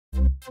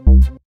You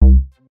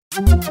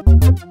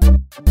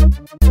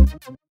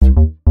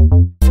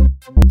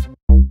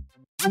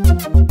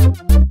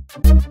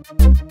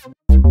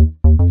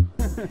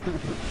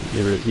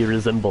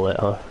resemble it,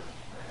 huh?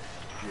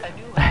 A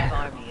new hive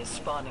army is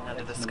spawning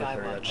under the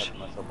Skywatch.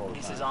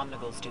 This is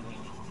Omnigul's doing.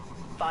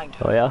 Find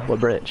her. Oh yeah?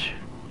 What branch?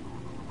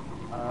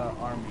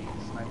 Army,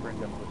 sniper and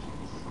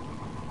demolitions.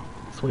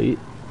 Sweet.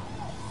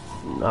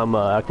 I'm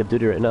active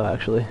duty right now,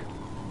 actually.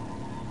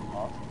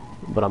 Awesome.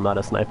 But I'm not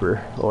a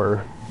sniper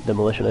or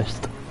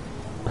demolitionist.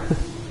 Well,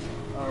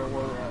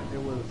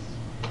 it was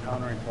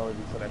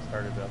counterintelligence that I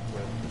started up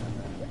with, and then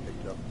I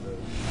picked up the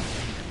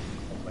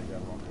stuff like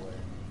that along the way.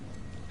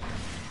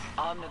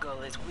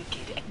 Omnigul is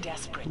wicked and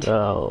desperate.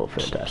 Oh,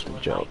 fantastic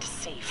joke.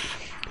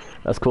 Safe.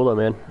 That's cool though,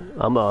 man.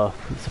 I'm a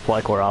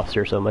supply corps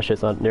officer, so my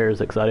shit's not near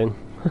as exciting.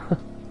 It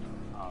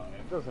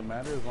doesn't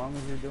matter as long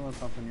as you're doing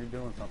something. You're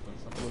doing something.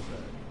 Simple as that.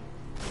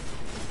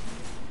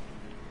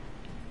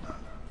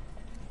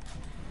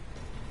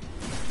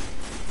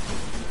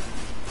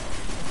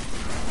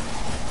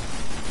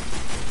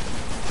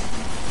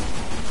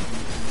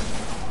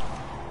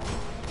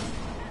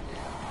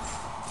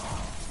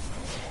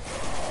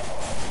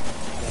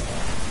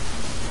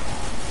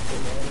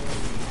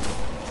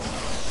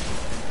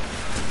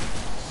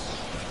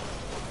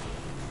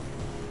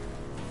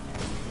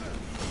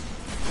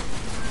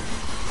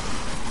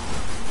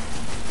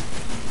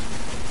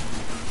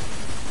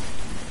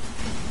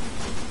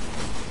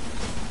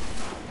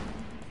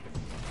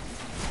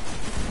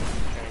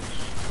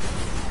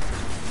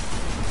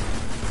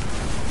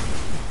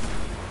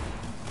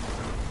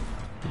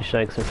 These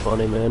shanks are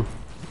funny, man.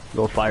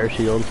 Little fire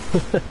shield.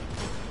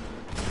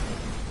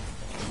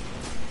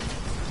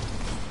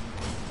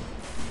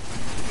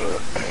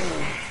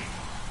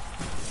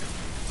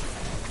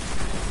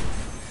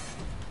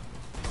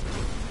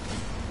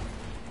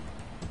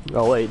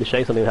 Oh wait, the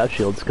shanks don't even have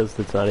shields because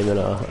it's not even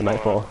a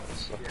nightfall.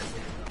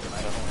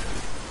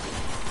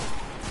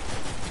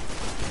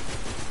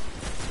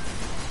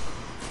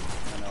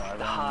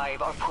 The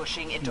hive are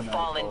pushing into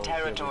fallen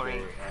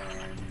territory.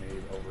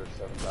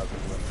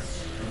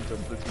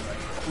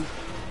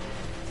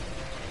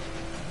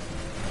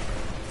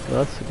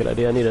 Well, that's a good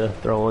idea. I need to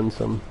throw in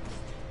some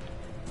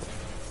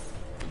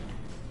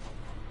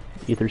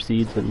ether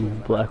seeds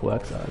and black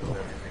wax. I don't know.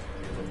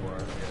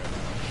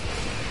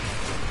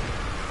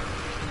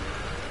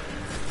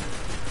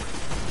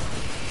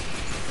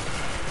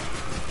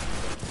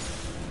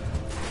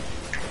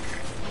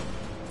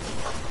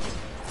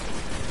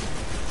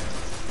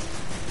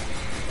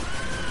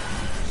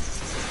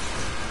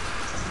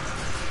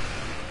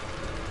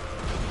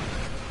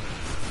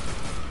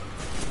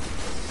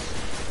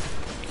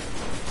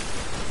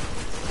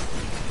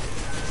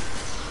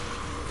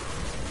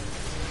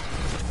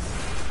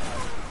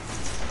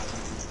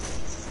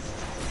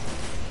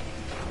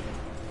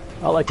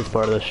 I like this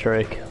part of the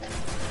strike.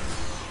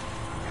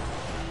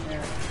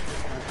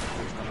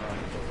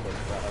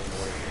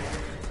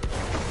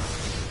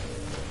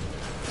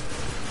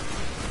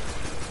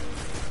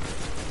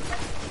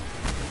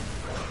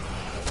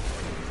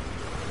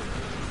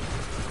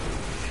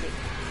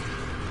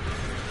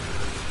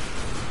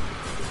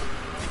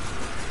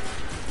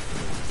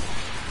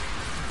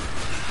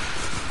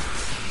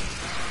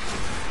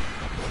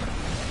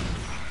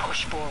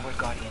 Push forward,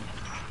 Guardian.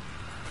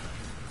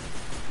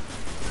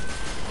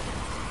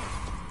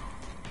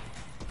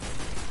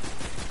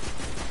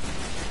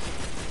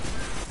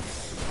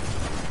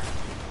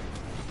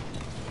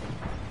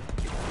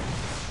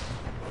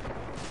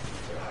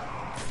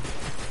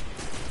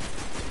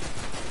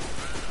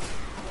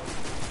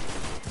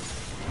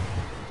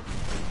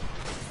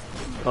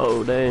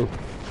 Oh dang.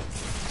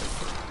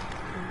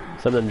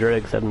 Some of them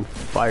dregs having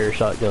fire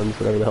shotguns,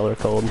 whatever the hell they're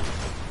called.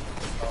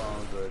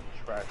 Oh, the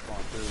track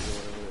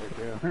launchers or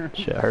whatever they're doing.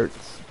 Shit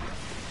hurts.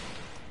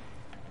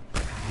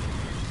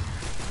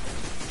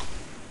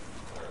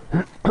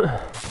 The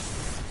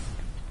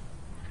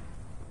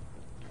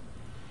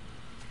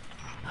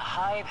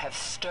hive have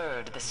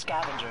stirred the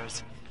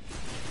scavengers.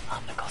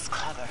 Omnigul's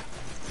clever,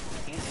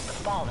 using the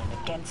fallen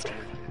against you.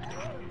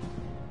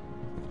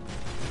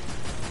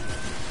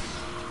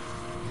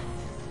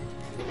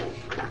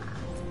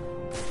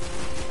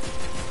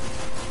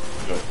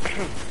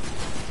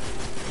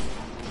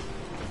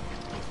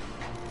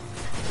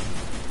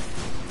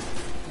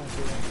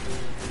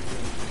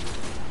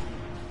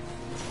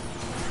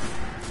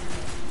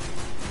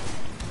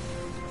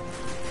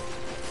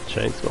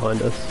 Shanks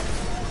behind us.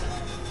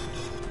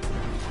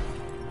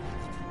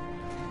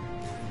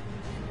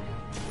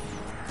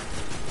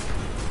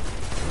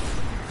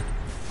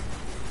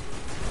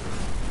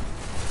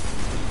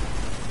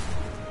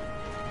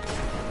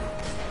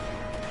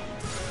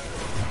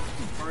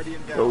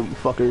 Oh, you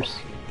fuckers.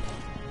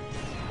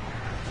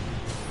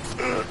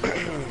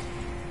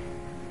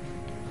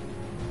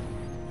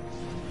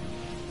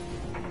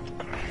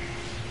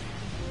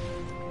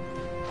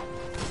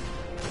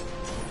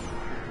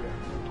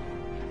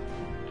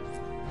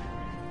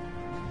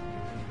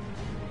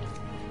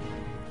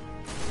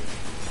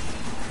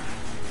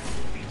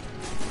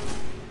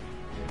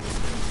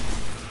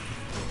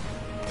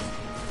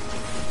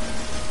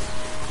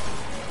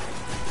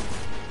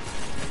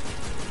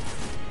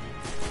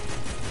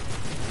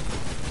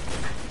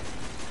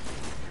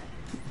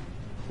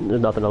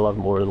 There's nothing I love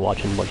more than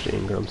watching a bunch of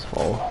Ingrams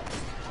fall.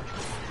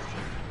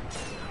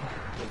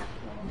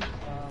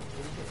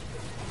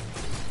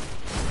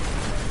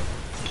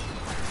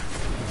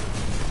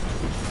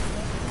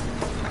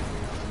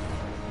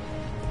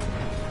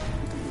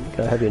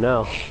 Gotta have you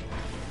now.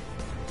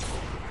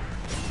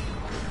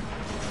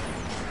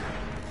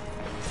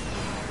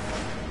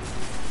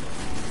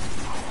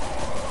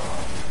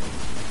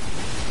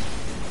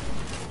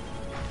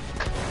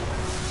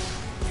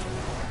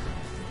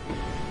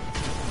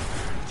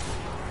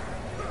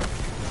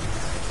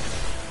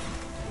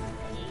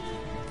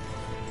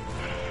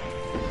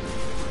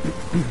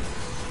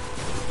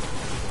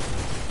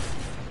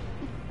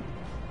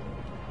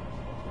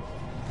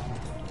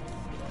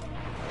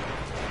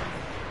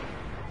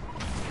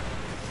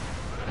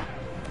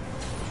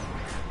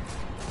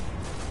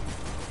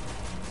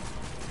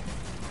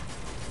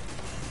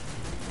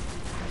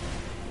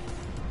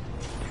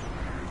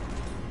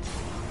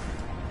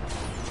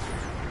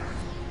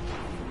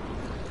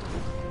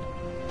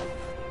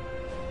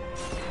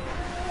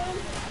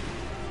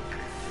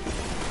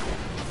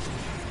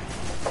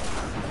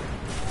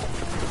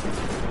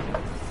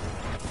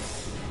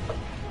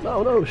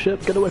 Oh no,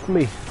 ship, get away from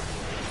me.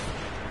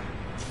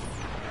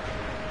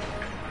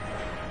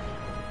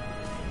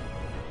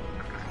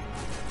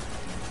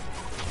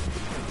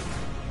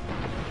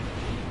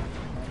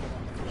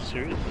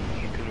 Seriously,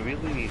 you can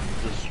really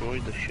destroy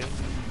the ship,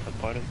 a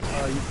part of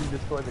it? You can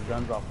destroy the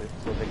guns off it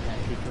so they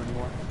can't shoot you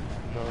anymore.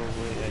 No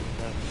way, I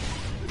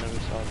never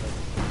saw that.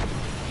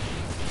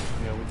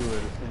 Yeah, we do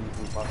it as soon as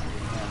we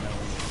possibly can. That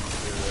way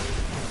we're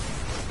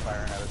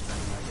firing at us or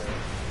anything like that.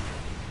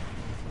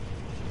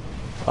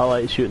 I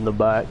like shooting the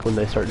back when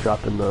they start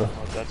dropping the...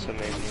 Oh, that's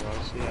amazing,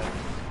 honestly. I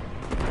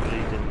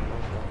really didn't know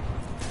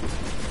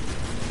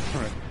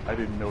that. I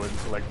didn't know it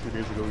until like 2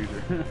 days ago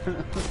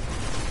either.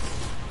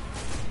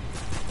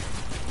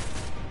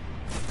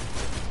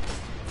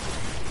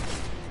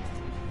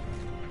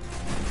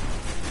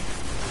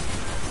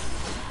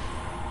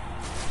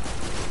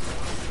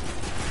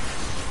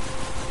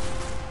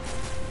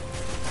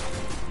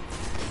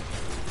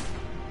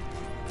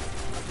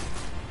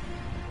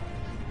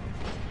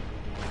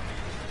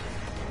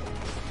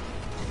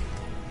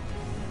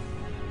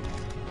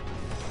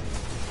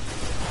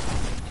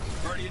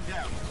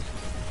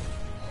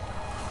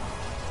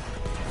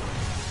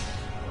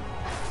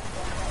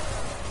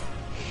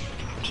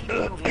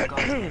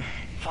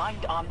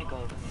 Find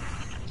omnigul.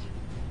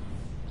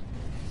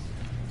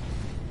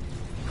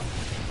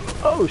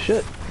 Oh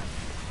shit!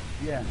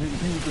 Yeah, he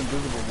was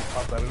invisible and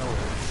popped out of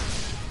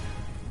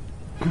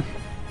nowhere.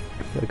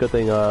 Yeah, good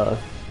thing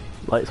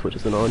light switch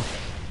isn't on.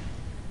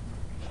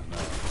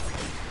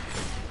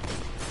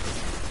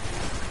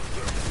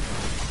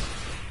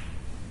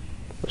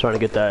 I'm trying to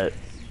get that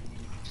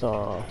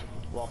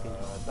Walking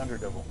Thunder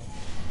Devil.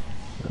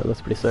 that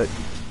looks pretty sick.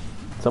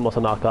 It's almost a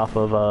knockoff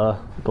of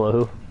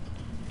Glow.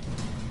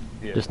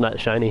 Yeah. Just not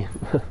shiny.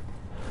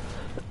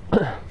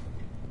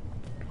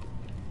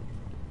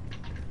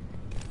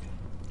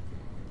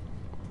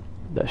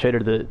 That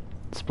shader that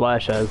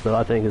Splash has, though,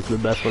 I think is the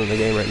best one in the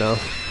game right now. Yeah.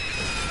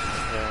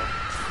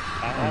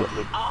 I have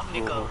the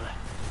Omnigul.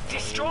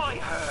 Destroy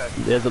her.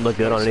 It doesn't look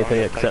good on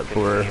anything except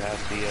for... the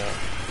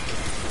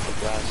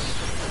glass.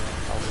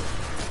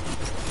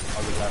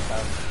 On the glass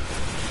house.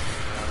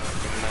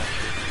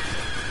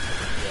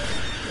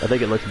 I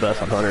think it looks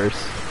best on Hunters.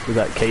 With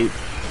that cape.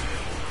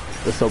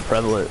 It's so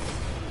prevalent.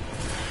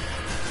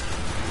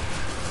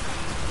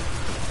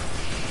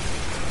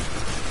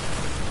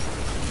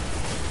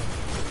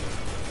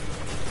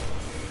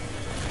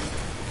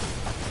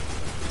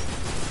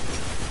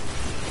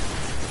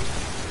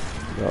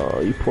 Oh,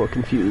 you poor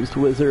confused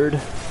wizard.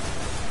 Dying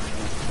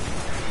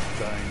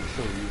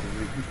so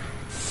easily.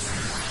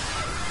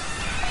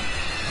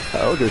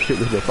 Oh, they're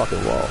shooting through the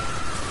fucking wall.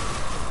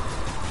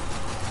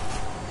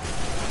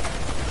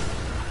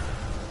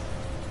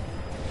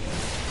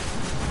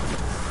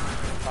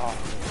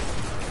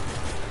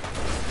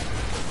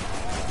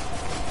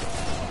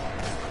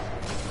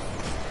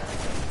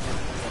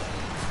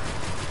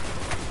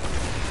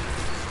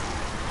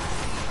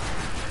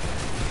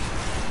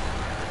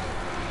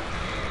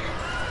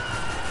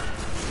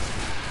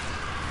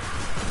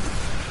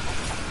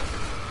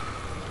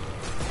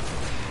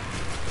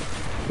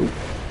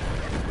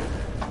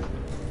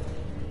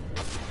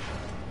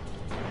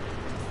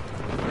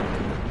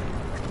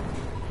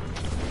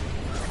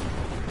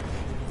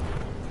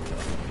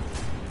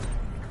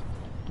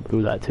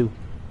 Ooh, that too.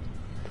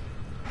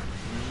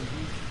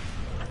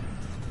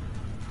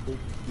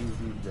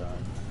 Easy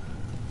done.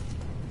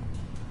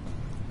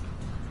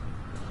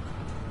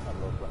 I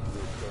love playing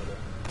with Crota.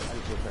 I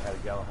just wish I had a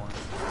Galahorn.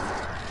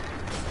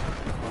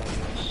 Oh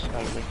yes,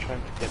 I've been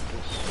trying to get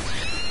this.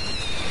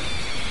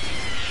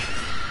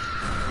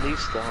 At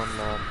least on,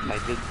 I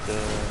did the...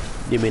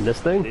 You mean this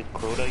I thing? did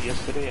Crota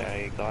yesterday,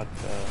 I got,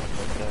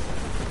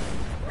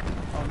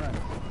 Oh, nice.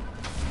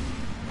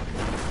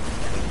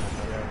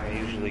 I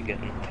usually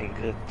get nothing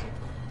good.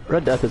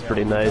 Red Death is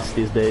pretty nice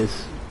these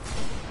days.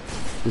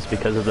 Just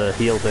because of the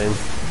heal thing.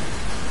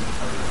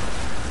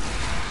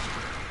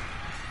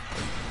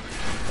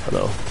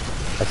 Although,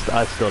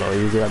 I still don't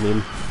use it. I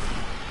mean,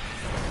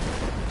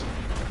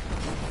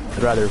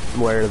 I'd rather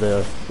wear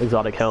the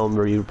exotic helm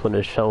where you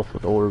replenish health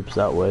with orbs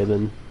that way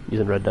than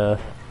using Red Death.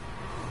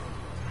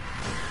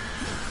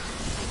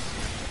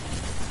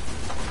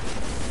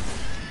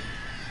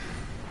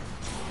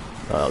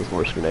 That was the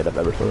worst grenade I've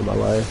ever thrown in my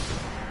life.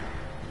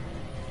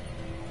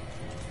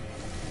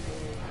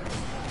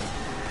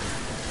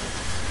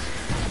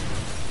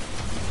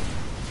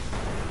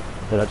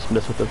 And I just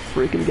missed with the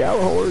freaking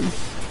Galahorn.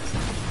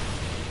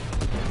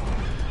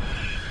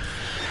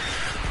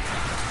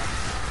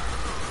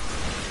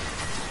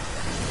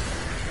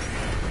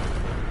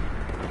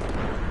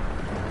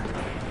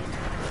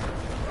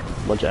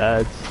 Bunch of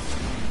ads.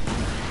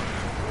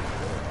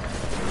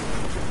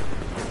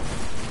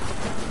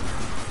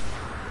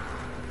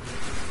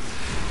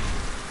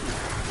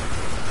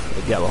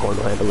 The Galahorn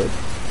will handle it.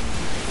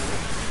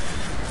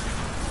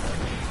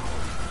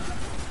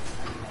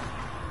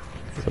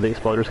 So the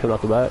exploders coming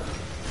off the back.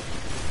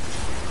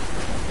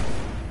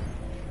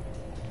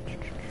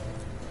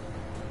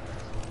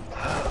 I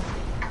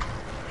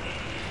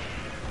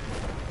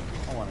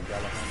want a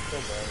Galahorn so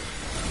bad.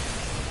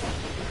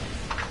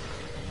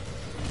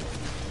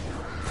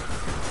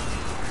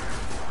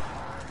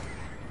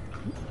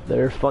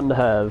 They're fun to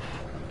have. Like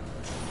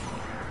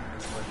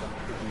I'm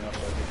picking up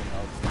everything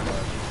else.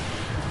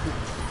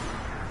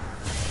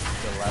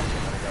 The last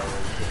one I got was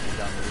going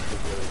down the river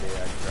the other day. I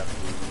grabbed the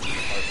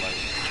hard light.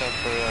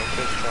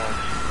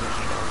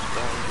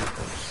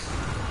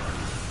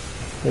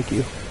 Thank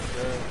you.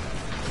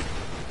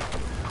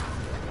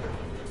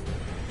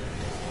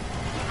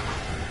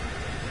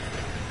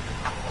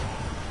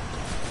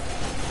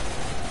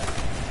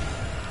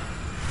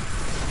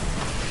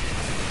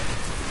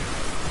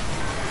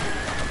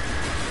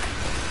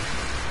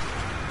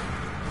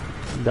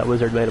 That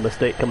wizard made a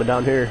mistake coming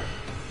down here.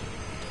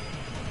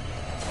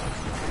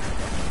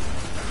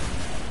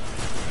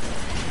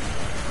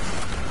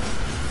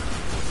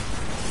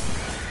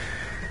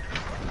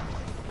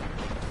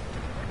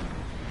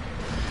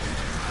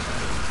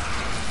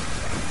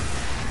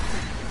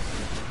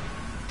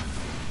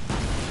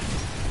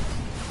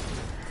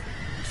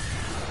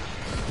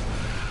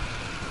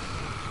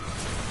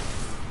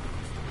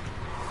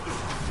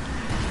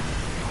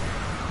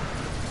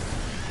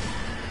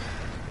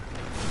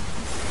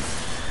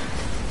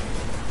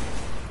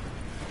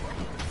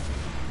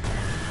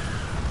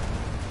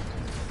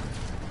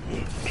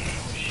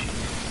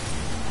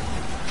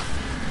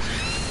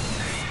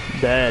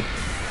 Dead.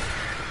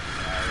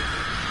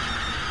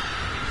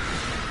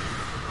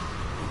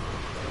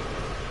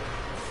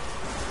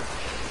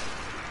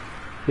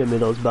 Give me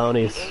those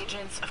bounties. The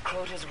agents of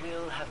Crota's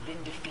will have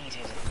been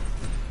defeated.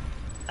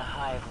 The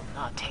Hive will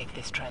not take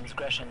this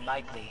transgression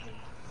lightly.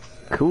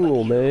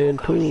 Cool, man,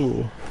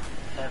 cool.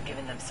 I've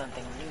given them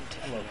something new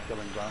to I fear. love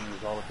killing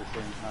bounties all at the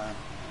same time.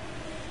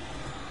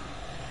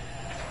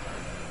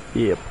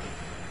 Yep.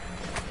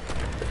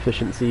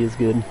 Efficiency is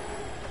good.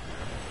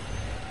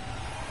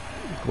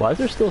 Why is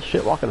there still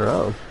shit walking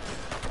around?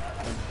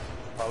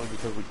 Probably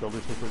because we killed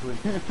it so quickly.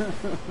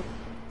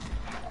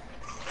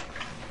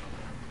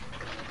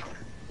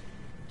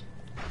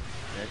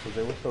 Yeah, because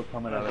they were still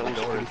coming out of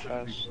the doors.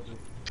 Fast.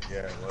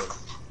 Yeah, it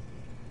was.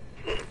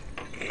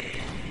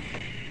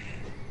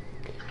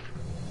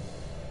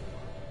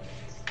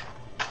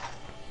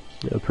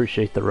 I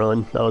appreciate the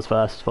run. That was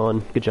fast,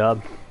 fun. Good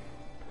job.